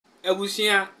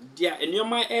Ebusia dia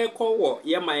enyoma eko wo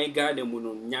ye man Ghana mu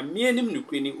no nyame anim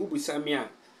nukuri ni ubusame a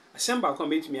asɛmba kwa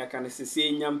betumi aka ne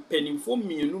sese nyam panimfo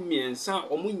mienu miensa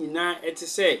omu nyina ete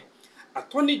se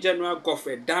Attorney General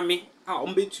Godfrey Dame a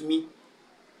ombetumi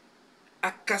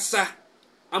akasa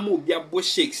ama obi abo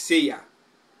shake say ya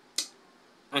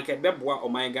anke beboa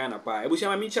oman Ghana pa ebusia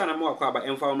ma mi cha na mo akwa aba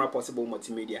emfa possible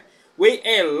multimedia we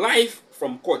a live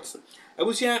from court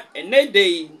ebusia ene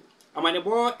day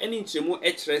amanebo eni nchemu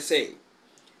echre say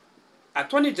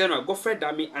Attorney General Godfrey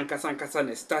Dame ankasa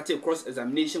ne started cross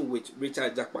examination with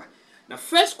Richard Jakpa. Now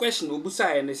first question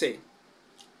obusa ene say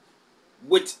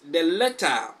with the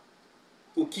letter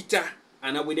Ukita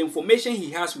and with the information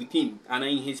he has with him and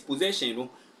in his possession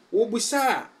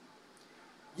obusa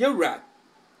Yura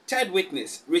third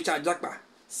witness Richard Jakpa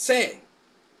say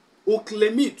o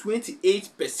claim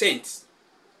 28%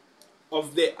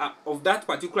 of that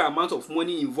particular amount of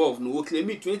money involved. No, claim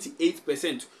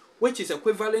 28%, which is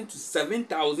equivalent to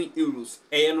 7,000 euros.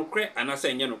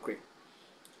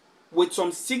 With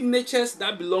some signatures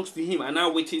that belongs to him, and now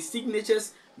with his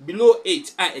signatures below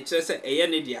it, I say a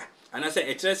nedia, and I say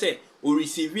a say or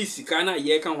receive sikana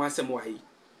ye can was some way.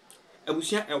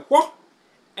 Ebusia a what?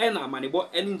 And a manibo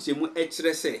any chemu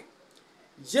etre say.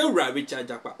 Jera Richard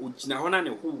Jakpa, Ujinahona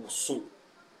ne who so.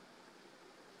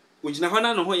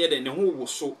 Ujinahona no hoye de ne who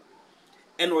was so.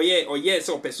 And or yes,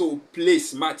 or person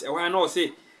place match. And why not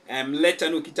say letter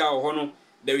no kita or hono,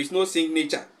 there is no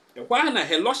signature. And why na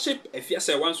her lordship if you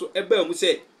say one so ebe mu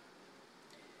say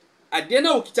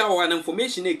adena okita or an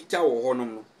information e kita or hono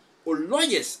no. O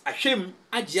lawyers ahwem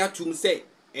agya tum say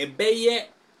ebeye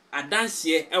adanse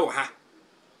e wo ha.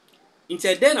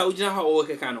 Inte den na ujina ha o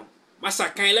keka no. Masa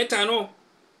kan letter no.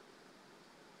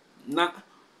 Na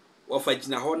wafa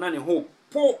jina ho na ne ho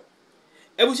po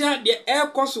ebusia de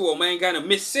ekos wo man Ghana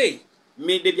me say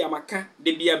me de bia maka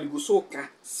de bia miguso ka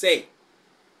say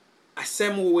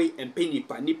asem we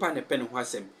empenipa nipa ne pen ho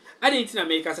asem ade nti na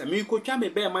me ka say me kotwa me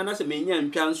be ma na say me nya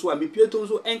ntwa nso a me pieto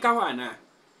nso enka ho ana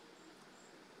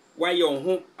wa ye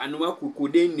ho anoma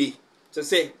kokode ni so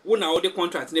say wo na wo de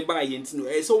contract ne ba ye nti no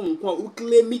e so nko a wo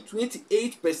claim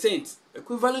 28%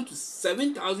 equivalent to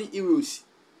 7,000 euros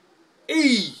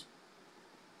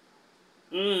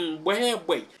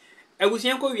boy. I was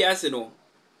yanko wiase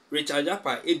Richard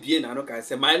Jakpa ebie na no ka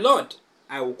say my lord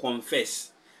I will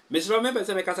confess. Mr. Remember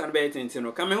say me kasa na be tenten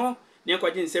no kame ho ne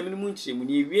kwaje nsem no mu nchire mu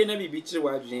ne wie na bibi kire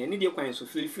wa adwen ne de kwan so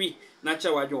feel free na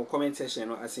kire wa adwen comment section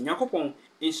no ase Yakopon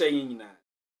insha yin nyina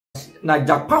na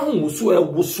Jakpa ho so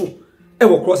e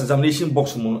wo cross examination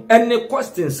box mu no any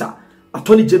questions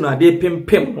Attorney General de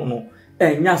pempem no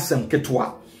enya sem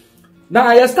ketwa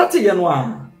na ya start ye no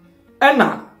a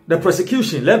the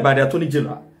prosecution led by the Attorney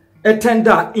General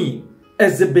tender in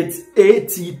Exhibit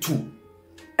 82.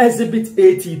 Exhibit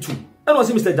 82. And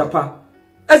was Mr. Jakpa.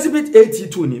 Exhibit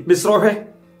 82 ni Mr. Rohe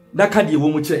na kadi wo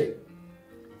mu kire.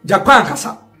 Jakpa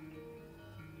ankasa.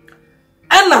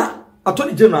 And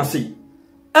Attorney General say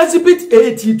Exhibit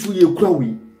 82 ye kura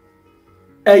wi.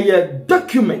 A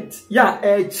document ya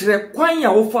kire kwan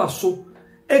ya wo fa so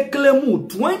claim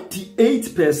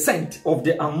 28% of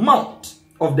the amount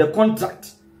of the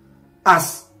contract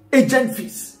as agent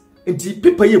fees. Inti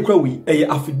people ye kwa wi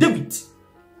affidavit.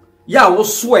 Ya wo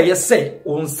swear ye say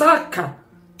on saka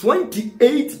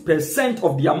 28%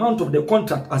 of the amount of the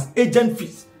contract as agent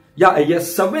fees. Ya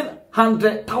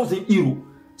 700,000 euro.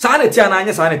 Saneti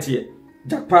ananya saneti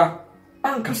Jakpa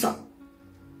ankasa.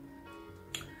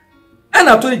 And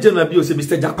Attorney General Bio say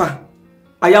Mr. Jakpa,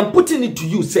 I am putting it to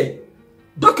you say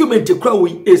document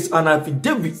is an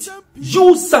affidavit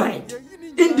you signed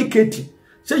indicating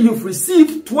say you've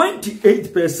received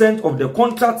 28% of the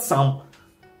contract sum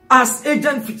as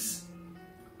agent fees.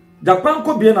 Jakpa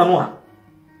ko bien anoa.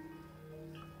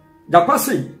 Jakpa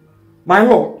say, my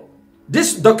lord,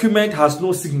 this document has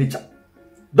no signature.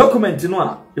 Document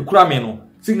no ekura me no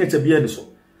signature bi eni so.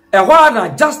 E ho na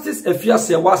justice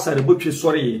efiase wa sare botwe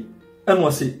sori and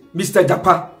was say Mr.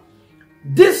 Jakpa,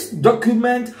 this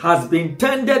document has been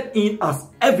tendered in as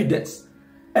evidence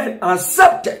and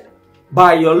accepted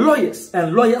by your lawyers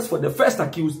and lawyers for the first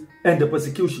accused and the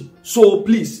prosecution. So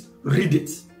please read it.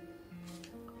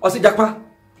 Ose Jakpa,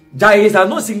 jai is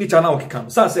no signature na okikam.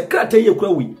 Sa se krate ye kwa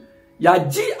wi. Ya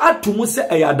ji atumu se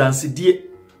eya dansidie.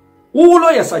 Wo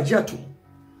lawyers aji atum.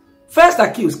 First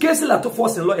accused, case la to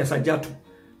Forson lawyers aji atum.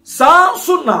 Sa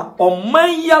so na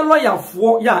oman ya lawyer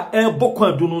fo ya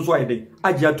bokwan du no so ayede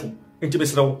aji atum. Enti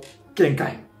mesrawo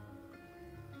kenkan.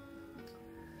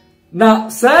 Na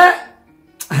say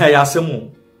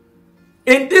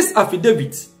in this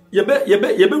affidavit,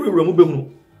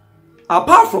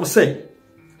 apart from say,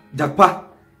 Jakpa,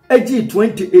 egi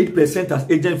 28% as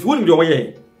agent fee. Woni do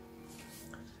ye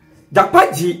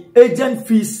Jakpa ji agent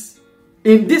fees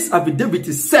in this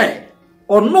affidavit say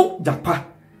or no Jakpa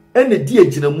ene di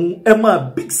aginamu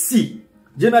ema Big C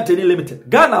General Trading Limited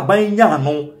Ghana buying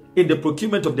no in the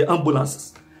procurement of the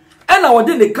ambulances. And now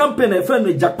within the company friend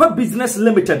with Jakpa Business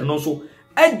Limited and also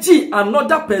egi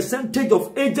another percentage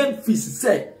of agent fees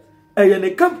say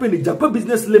the company Jakpa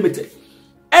Business Limited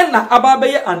and na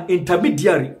ababeye an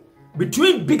intermediary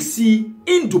between Big C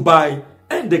in Dubai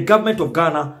and the government of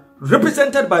Ghana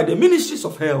represented by the Ministries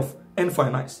of Health and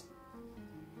Finance.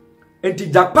 And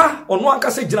Jakpa on one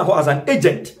case as an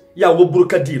agent ya wo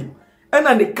broker deal.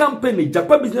 And the company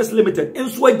Jakpa Business Limited in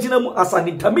Swajinamu as an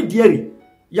intermediary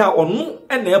ya onu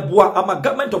and eboa ama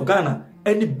government of Ghana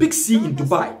and the Big C in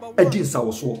Dubai edin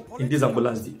sawoso in this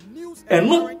ambulance deal. And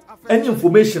no any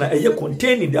information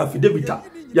contained in the affidavit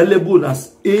ya labeled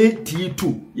as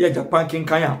AT2 ya Japan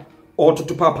Kinkaya or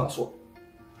to papa so.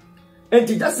 And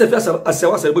just as I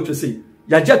was able to say,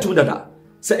 ya jetu dada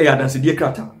say ya dance die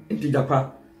krata enti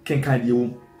Japan Kinkan die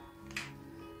wom.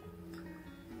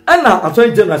 Anna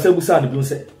Attorney General Sebusa and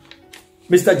say,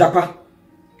 Mr. Jakpa,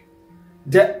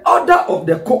 the order of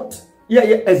the court,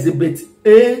 exhibit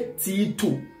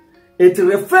AT2, it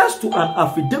refers to an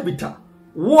affidavit.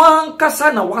 One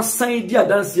kasana was signed there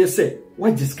dance say,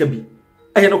 what this can be?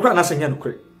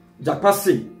 Jakpa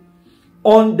say,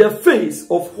 on the face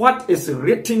of what is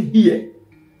written here,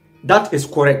 that is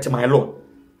correct, my lord.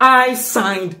 I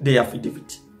signed the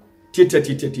affidavit.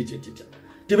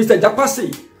 Mr. Jakpa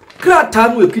say,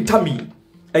 Kratanu ekitami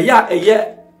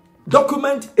eye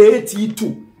document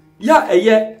AT2 ya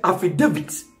eye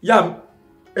affidavit ya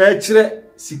kire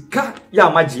sika ya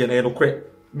magie na enokre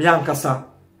me ankasa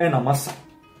ena masa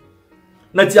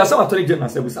na ti asem Attorney General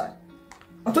Sebusai.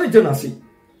 Attorney General say,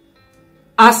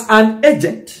 as an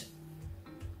agent,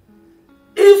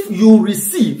 if you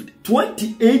received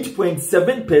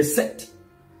 28.7%,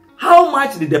 how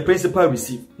much did the principal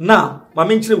receive? Now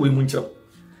mamenchire we munchire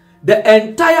the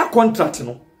entire contract,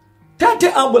 30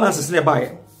 ambulances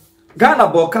nearby. Ghana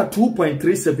boka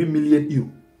 2.37 million euro.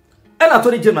 And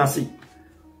Attorney General say,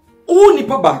 "Oh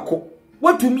nipa bako,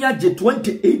 what to me aje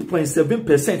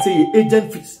 28.7% say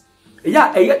agent fees.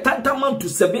 Ya tantamount to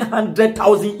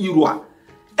 700,000 euro.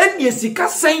 And ye sika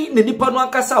saying ne nipa no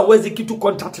ankasa wa execute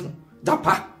contract no.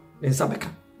 Jakpa nsa beka.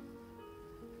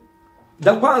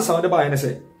 Jakpa ansa de ba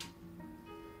say,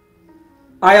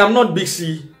 I am not Big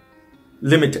C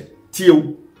Limited.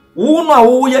 Tio, who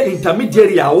no ye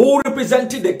intermediary who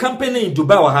represented the company in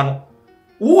Dubai wa hano.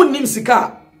 Who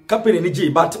nimsika company ni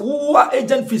but who are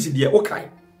agent fees there okay.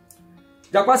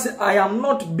 Jakpa say, I am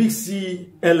not Big C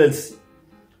LLC.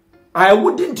 I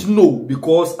wouldn't know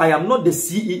because I am not the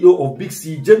CEO of Big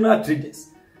C General Traders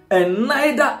and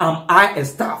neither am I a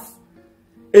staff.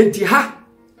 Enti ha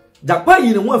Jakpa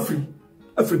yini mo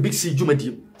afri Big C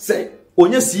Jumadi say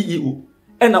onye CEO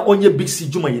and onye Big C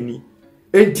Jumayini.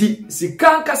 Enti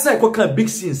sika kasa ekoka Big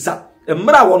C nsa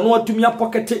emra wono atumi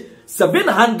apocket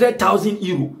 700,000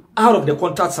 euro out of the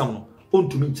contract sum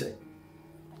ontumi nche.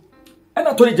 And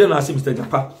Attorney General say, Mr.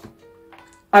 Jakpa,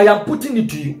 I am putting it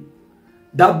to you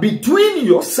that between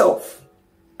yourself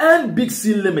and Big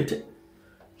C Limited,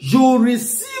 you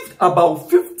received about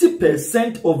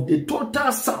 50% of the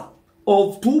total sum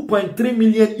of 2.3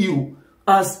 million euro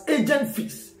as agent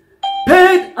fees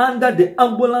paid under the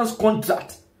ambulance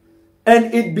contract,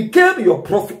 and it became your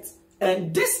profit.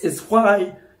 And this is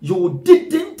why you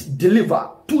didn't deliver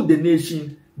to the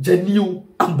nation the new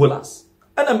ambulance.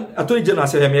 And Attorney General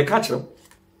said, "I catch them.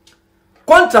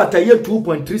 Contract a year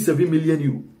 2.37 million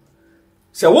euro.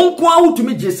 So one out to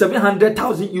me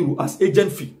 700,000 euro as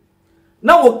agent fee.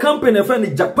 Now a company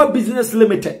friend Jakpa Business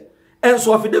Limited, and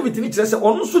so affidavit it says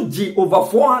also G over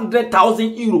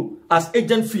 400,000 euro as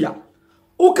agent fee.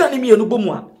 Who can me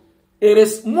it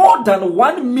is more than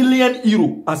 1 million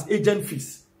euro as agent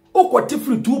fees. Free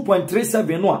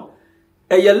 2.37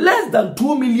 a less than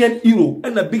 2 million euro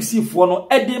and a Big C for no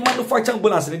a manufacturing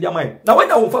bonus in their mind. Now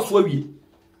when I will first worry,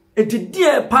 it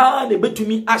dear pa they bet to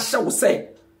me as shall say,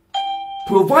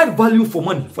 provide value for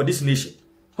money for this nation.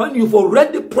 When you've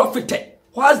already profited,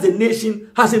 whilst the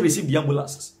nation hasn't received the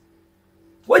ambulances.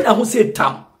 When I will say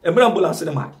tam, a ambulance in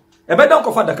the mind, a better don't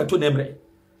cover the cartoon embrace.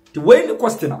 The way the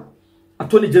questioner,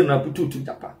 Attorney General put to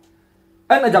Japan.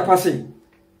 And a Japan say,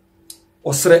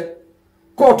 Osre,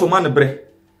 call to man bre,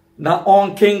 na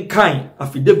on king kind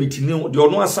affidavit, the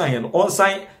no sign, on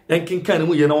sign, and king kind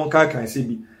of you know, can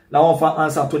say, now on for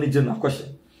answer Attorney General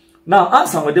question. Now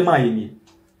answer with the money.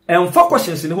 And 4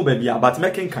 questions in who baby about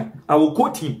making kind. I will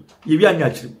quote him.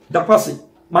 That person,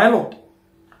 my lord,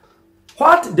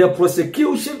 what the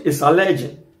prosecution is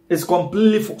alleging is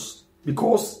completely false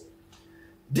because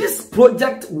this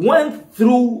project went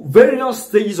through various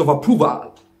stages of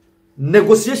approval,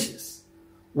 negotiations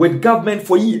with government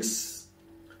for years.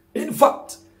 In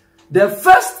fact, the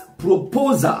first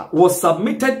proposal was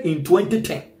submitted in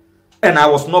 2010 and I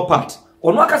was not part.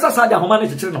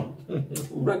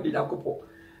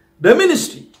 The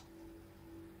ministry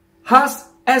has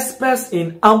experts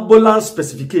in ambulance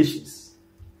specifications.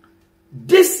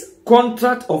 This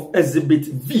contract of Exhibit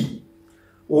V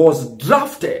was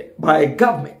drafted by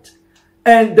government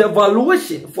and the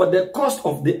valuation for the cost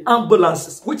of the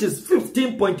ambulances, which is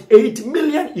 15.8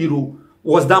 million euro,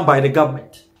 was done by the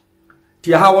government.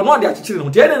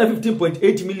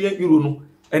 15.8 million euro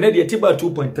and then the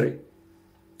 2.3.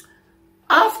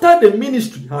 After the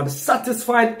ministry had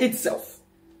satisfied itself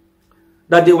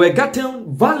that they were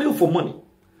getting value for money,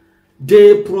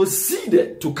 they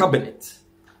proceeded to cabinet.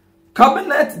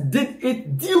 Cabinet did its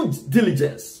due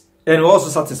diligence and also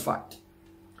satisfied.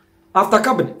 After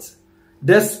cabinet,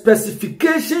 the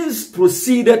specifications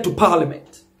proceeded to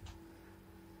parliament.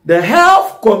 The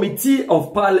health committee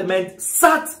of parliament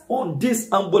sat on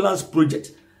this ambulance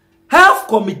project. Health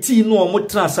committee no omo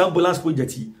trans ambulance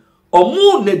project.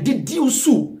 Omo ne didi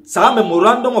usu sa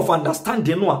memorandum of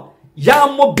understanding no ya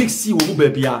mo big C wo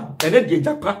bebia ene de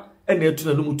Jakpa ene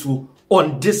etuna no mutu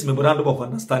on this memorandum of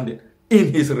understanding.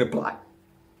 In his reply,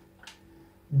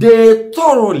 they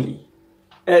thoroughly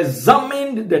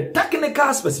examined the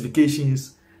technical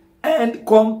specifications and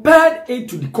compared it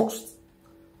to the cost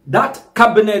that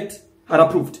cabinet had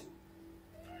approved.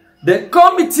 The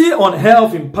Committee on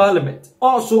Health in Parliament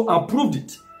also approved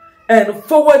it and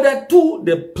forwarded to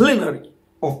the plenary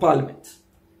of Parliament.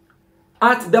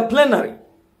 At the plenary,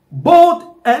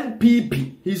 both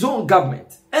NPP, his own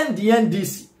government, and the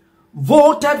NDC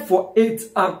voted for it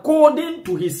according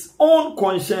to his own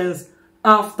conscience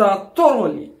after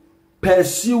thoroughly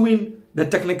pursuing the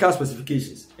technical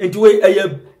specifications. Into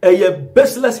a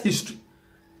baseless history.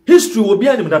 History will be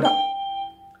an imdada.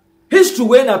 History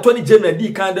when Attorney General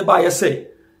D. Kandeba say,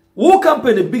 War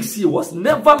Company Big C was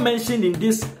never mentioned in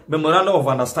this memorandum of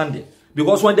understanding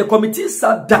because when the committee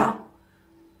sat down,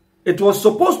 it was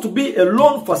supposed to be a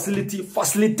loan facility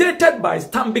facilitated by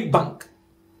Stanbic Bank.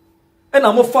 And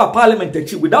I'm for parliament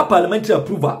without parliamentary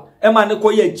approval.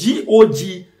 Emaneko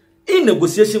GOG in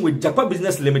negotiation with Jakpa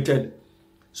Business Limited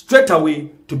straight away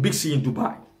to Big C in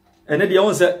Dubai. And then the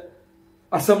one said,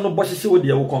 "Asam no boshishi with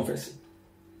the confess."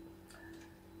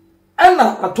 And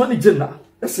Attorney General,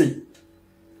 let's see,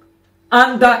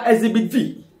 under Exhibit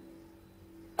V,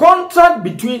 contract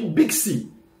between Big C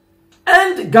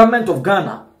and Government of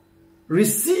Ghana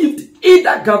received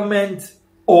either government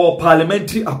or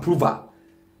parliamentary approval.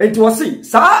 And to say,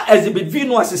 Sir Exhibit V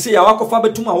no asese ya wako fa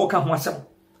betuma woka ho asem.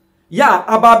 Ya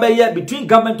ababe ye between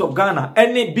Government of Ghana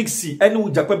and Big C and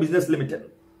Jakpa Business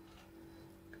Limited.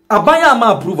 Abaya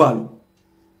ama approval.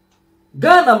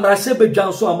 Ghana mrase be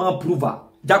dwanso ama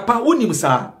approval. Jakpa unim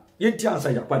sa yenti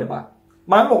answer Jakpa de ba.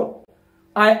 My lord,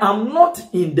 I am not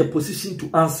in the position to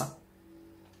answer.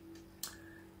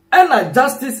 And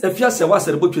Justice Efia Sewa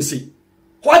Serebotu say,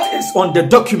 what is on the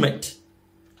document?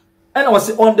 And I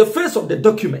was on the face of the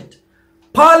document,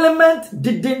 Parliament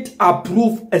didn't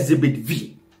approve Exhibit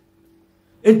V.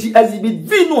 And the Exhibit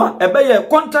V no a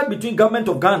contract between Government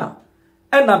of Ghana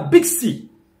and a Big C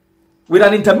with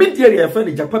an intermediary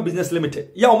friend, Jakpa Business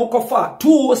Limited. Ya omoko fa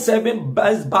 207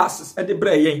 buses at the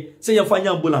Bray say ya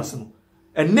fanya ambulance no.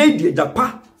 And Nadia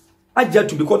Jakpa aja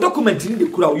to because document in the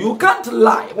crowd. You can't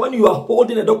lie when you are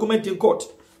holding a document in court.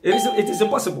 It is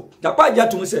impossible. Jakpa aja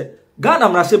to me say Ghana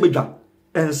mrase beja.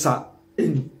 Answer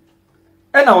any.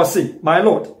 And I will say, my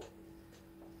lord,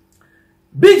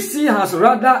 Big C has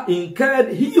rather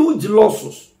incurred huge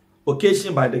losses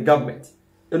occasioned by the government.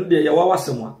 And the yawa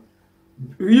someone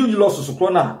huge losses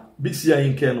krona Big C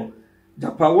incurred no.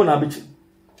 Jakpa wona bichi.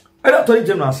 And Attorney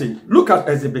General say, look at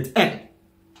Exhibit N.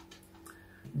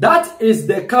 That is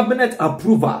the cabinet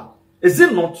approval, is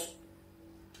it not?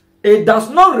 It does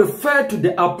not refer to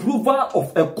the approval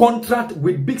of a contract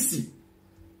with Big C.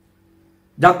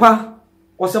 Jakpa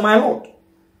was my lord.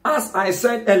 As I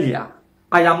said earlier,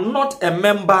 I am not a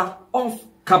member of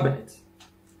cabinet.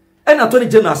 And Attorney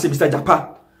General said, Mr.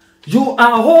 Jakpa, you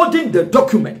are holding the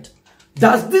document.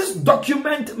 Does this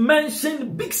document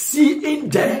mention Big C in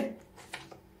there?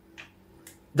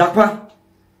 Jakpa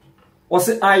was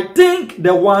I think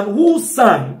the one who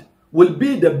signed will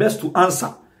be the best to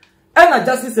answer. And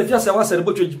Justice Efia Sewa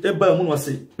Serebotu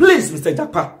say, please, Mr.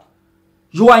 Jakpa,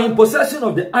 you are in possession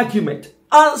of the argument.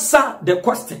 Answer the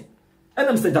question. And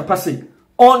Mr. Jakpa say,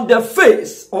 on the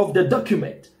face of the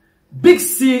document, Big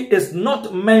C is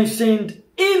not mentioned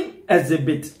in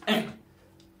Exhibit N.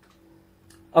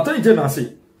 Attorney General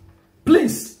say,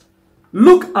 please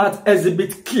look at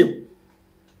Exhibit Q.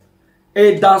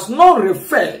 It does not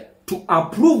refer to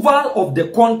approval of the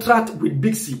contract with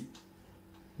Big C.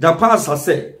 Jakpa has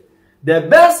said, the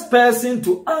best person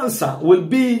to answer will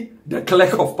be the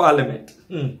Clerk of Parliament.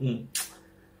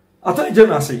 Attorney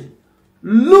General say,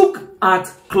 look at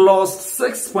clause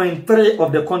 6.3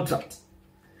 of the contract.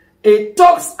 It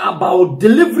talks about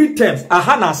delivery terms.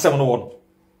 Ahana 7.1.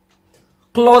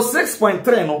 Clause 6.3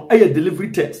 no a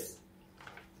delivery terms.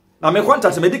 Now my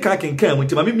contract me can come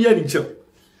with me me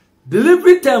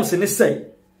delivery terms in say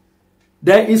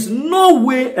there is no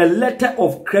way a letter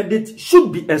of credit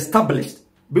should be established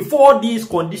before these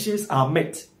conditions are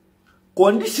met.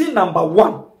 Condition number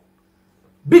 1,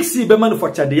 Big C be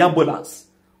manufacture the ambulance.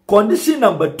 Condition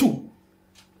number 2,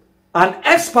 an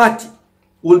expert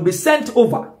will be sent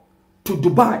over to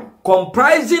Dubai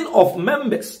comprising of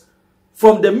members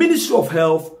from the Ministry of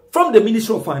Health, from the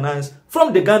Ministry of Finance,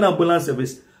 from the Ghana Ambulance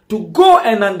Service to go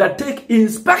and undertake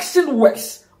inspection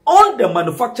works on the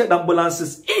manufactured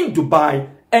ambulances in Dubai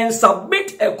and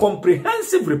submit a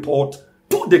comprehensive report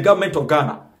to the government of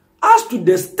Ghana as to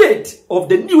the state of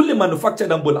the newly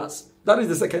manufactured ambulance. That is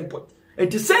the second point.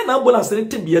 And to send ambulance in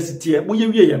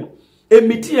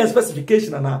a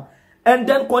specification and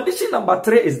then condition number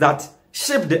 3 is that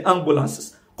ship the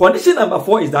ambulances. Condition number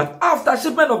 4 is that after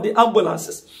shipment of the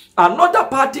ambulances, another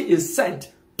party is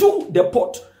sent to the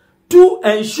port to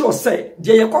ensure say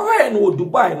Dubai no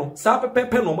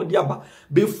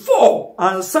before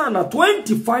ansana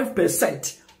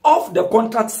 25% of the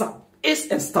contract sum is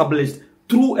established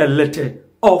through a letter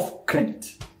of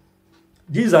credit.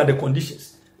 These are the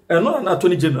conditions. And not an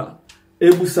Attorney General,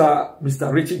 Ebusa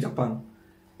Mr. Richard Japan.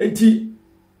 Enti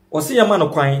osi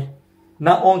yamano kwai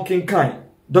na on kinkan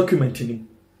documenting.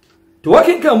 To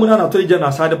working kan muna na Attorney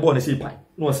General side board na pai.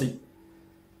 No see.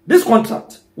 This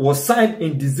contract was signed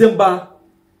in December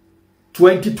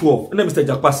 2012. And then Mr.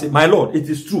 Jakpa said, my lord, it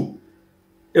is true.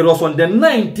 It was on the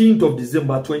 19th of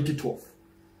December 2012.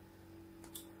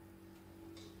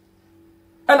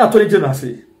 And Attorney General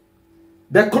said,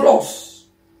 the clause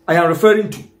I am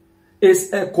referring to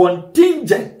is a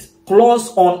contingent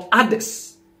clause on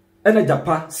others. And the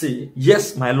Jakpa say,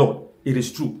 yes, my lord, it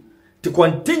is true. The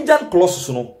contingent clause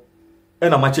no,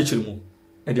 and a machechilmu,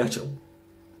 and the actual.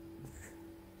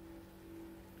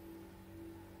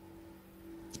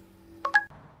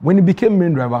 When he became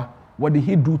main driver, what did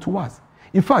he do to us?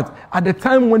 In fact, at the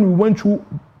time when we went through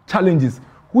challenges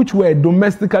which were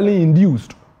domestically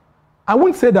induced, I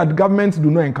won't say that governments do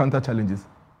not encounter challenges.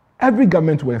 Every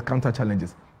government will encounter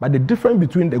challenges. But the difference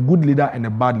between the good leader and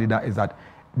the bad leader is that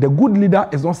the good leader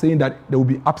is not saying that there will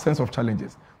be absence of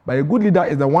challenges. But a good leader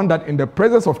is the one that in the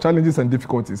presence of challenges and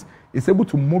difficulties is able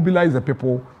to mobilize the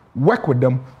people, work with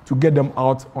them to get them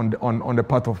out on the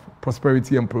path of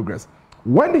prosperity and progress.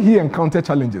 When he encountered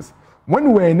challenges, when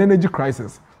we were in energy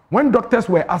crisis, when doctors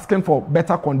were asking for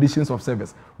better conditions of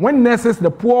service, when nurses,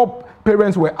 the poor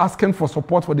parents were asking for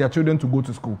support for their children to go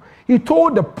to school, he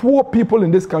told the poor people in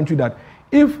this country that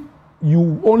if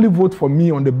you only vote for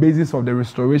me on the basis of the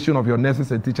restoration of your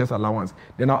nurses and teachers allowance,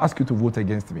 then I'll ask you to vote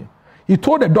against me. He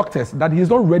told the doctors that he's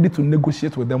not ready to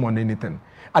negotiate with them on anything.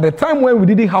 At the time when we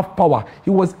didn't have power, he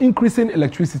was increasing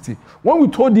electricity. When we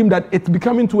told him that it's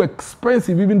becoming too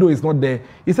expensive, even though it's not there,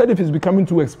 he said if it's becoming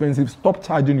too expensive, stop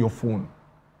charging your phone.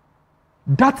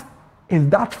 That is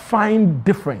that fine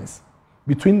difference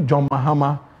between John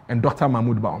Mahama and Dr.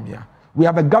 Mahmoud Bawumia. We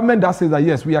have a government that says that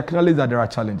yes, we acknowledge that there are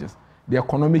challenges. The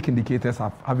economic indicators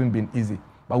haven't been easy,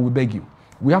 but we beg you,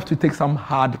 we have to take some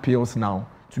hard pills now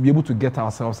to be able to get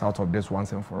ourselves out of this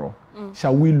once and for all.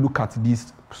 Shall we look at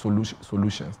these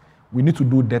solutions? We need to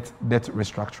do debt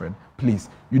restructuring. Please,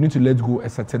 you need to let go a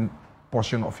certain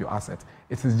portion of your assets.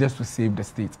 It is just to save the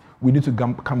state. We need to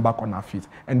come back on our feet.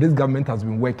 And this government has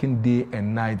been working day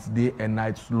and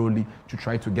night slowly to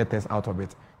try to get us out of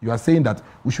it. You are saying that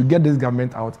we should get this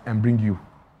government out and bring you.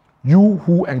 You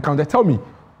who encountered, tell me,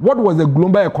 what was the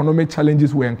global economic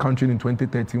challenges we were encountering in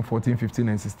 2013, 14, 15,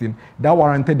 and 16 that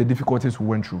warranted the difficulties we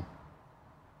went through?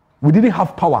 We didn't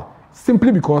have power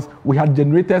simply because we had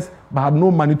generators but had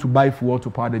no money to buy fuel to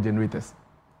power the generators.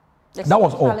 That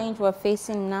was all. The challenge we're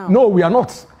facing now. No, we are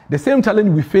not. The same challenge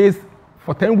we faced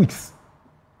for 10 weeks.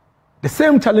 The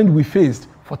same challenge we faced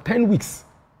for 10 weeks.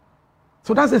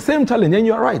 So that's the same challenge, and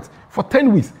you're right. For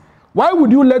 10 weeks. Why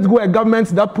would you let go a government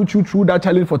that put you through that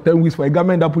challenge for 10 weeks for a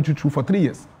government that put you through for 3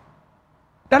 years?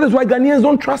 That is why Ghanaians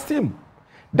don't trust him.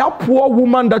 That poor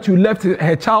woman that you left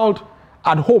her child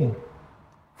at home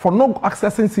for not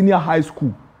accessing senior high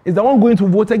school is the one going to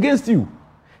vote against you.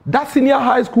 That senior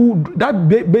high school, that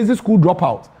basic school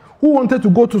dropout, who wanted to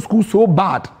go to school so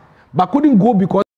bad, but couldn't go because